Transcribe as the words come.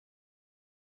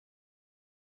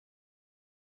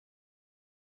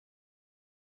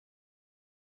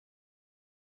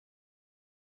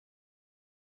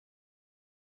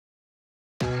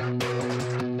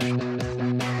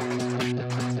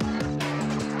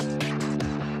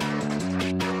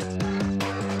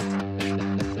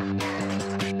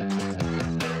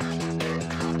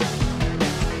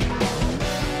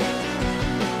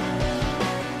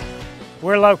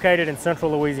located in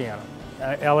central Louisiana,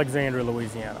 Alexandria,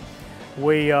 Louisiana.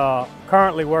 We are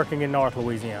currently working in North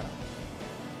Louisiana.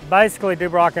 Basically,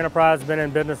 Dubroc Enterprise has been in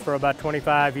business for about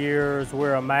 25 years.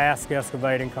 We're a mask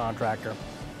excavating contractor.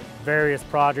 Various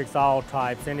projects, all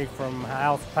types, any from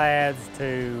house pads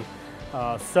to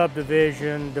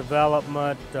subdivision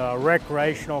development,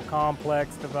 recreational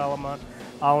complex development,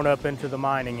 on up into the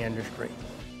mining industry.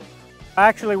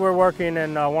 Actually, we're working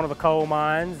in one of the coal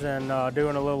mines and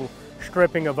doing a little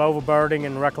stripping of overburden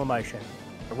and reclamation.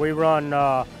 We run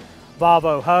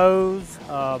Volvo hose,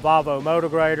 Volvo motor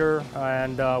grader,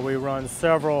 and we run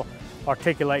several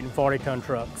articulating 40-ton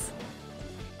trucks.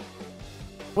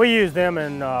 We use them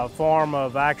in form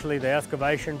of actually the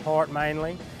excavation part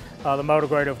mainly. The motor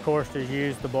grader, of course, is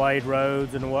used to blade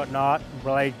roads and whatnot,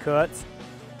 blade cuts.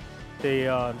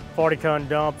 The 40-ton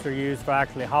dumps are used for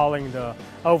actually hauling the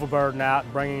overburden out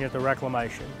and bringing it to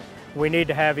reclamation. We need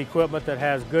to have equipment that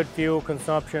has good fuel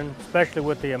consumption, especially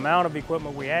with the amount of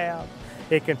equipment we have.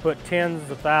 It can put tens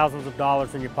of thousands of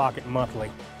dollars in your pocket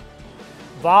monthly.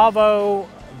 Volvo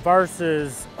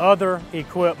versus other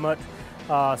equipment,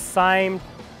 same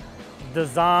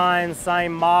design,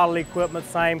 same model equipment,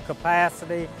 same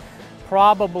capacity,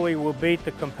 probably will beat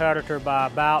the competitor by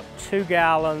about 2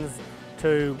 gallons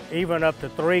to even up to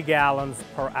 3 gallons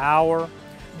per hour.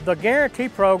 The guarantee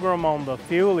program on the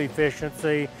fuel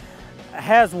efficiency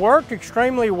has worked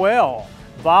extremely well.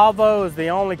 Volvo is the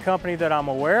only company that I'm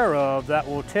aware of that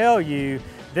will tell you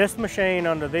this machine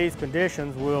under these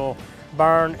conditions will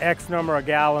burn X number of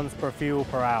gallons per fuel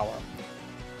per hour.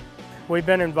 We've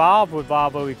been involved with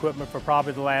Volvo equipment for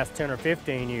probably the last 10 or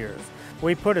 15 years.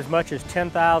 We put as much as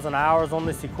 10,000 hours on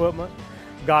this equipment,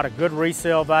 got a good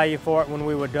resale value for it when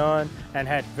we were done, and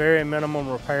had very minimum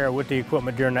repair with the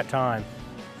equipment during that time.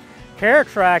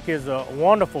 CareTrack is a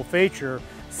wonderful feature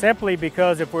simply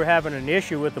because if we're having an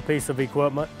issue with a piece of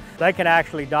equipment, they can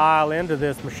actually dial into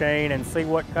this machine and see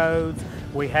what codes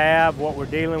we have, what we're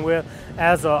dealing with.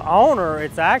 As an owner,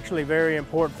 it's actually very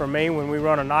important for me when we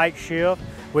run a night shift.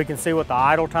 We can see what the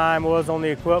idle time was on the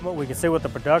equipment. We can see what the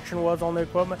production was on the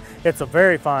equipment. It's a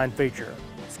very fine feature.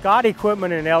 Scott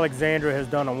Equipment in Alexandria has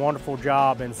done a wonderful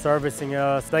job in servicing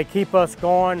us. They keep us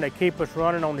going, they keep us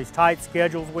running on these tight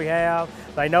schedules we have.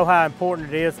 They know how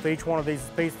important it is for each one of these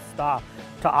pieces to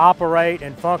operate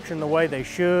and function the way they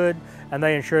should, and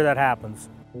they ensure that happens.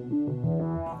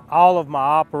 All of my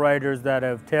operators that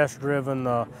have test driven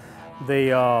the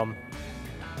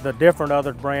different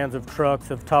other brands of trucks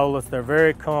have told us they're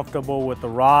very comfortable with the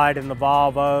ride in the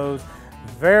Volvos,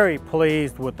 very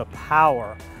pleased with the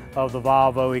power of the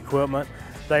Volvo equipment.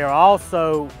 They are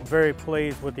also very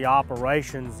pleased with the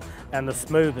operations and the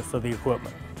smoothness of the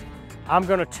equipment. I'm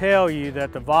going to tell you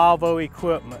that the Volvo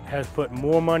equipment has put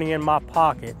more money in my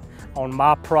pocket on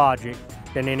my project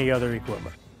than any other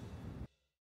equipment.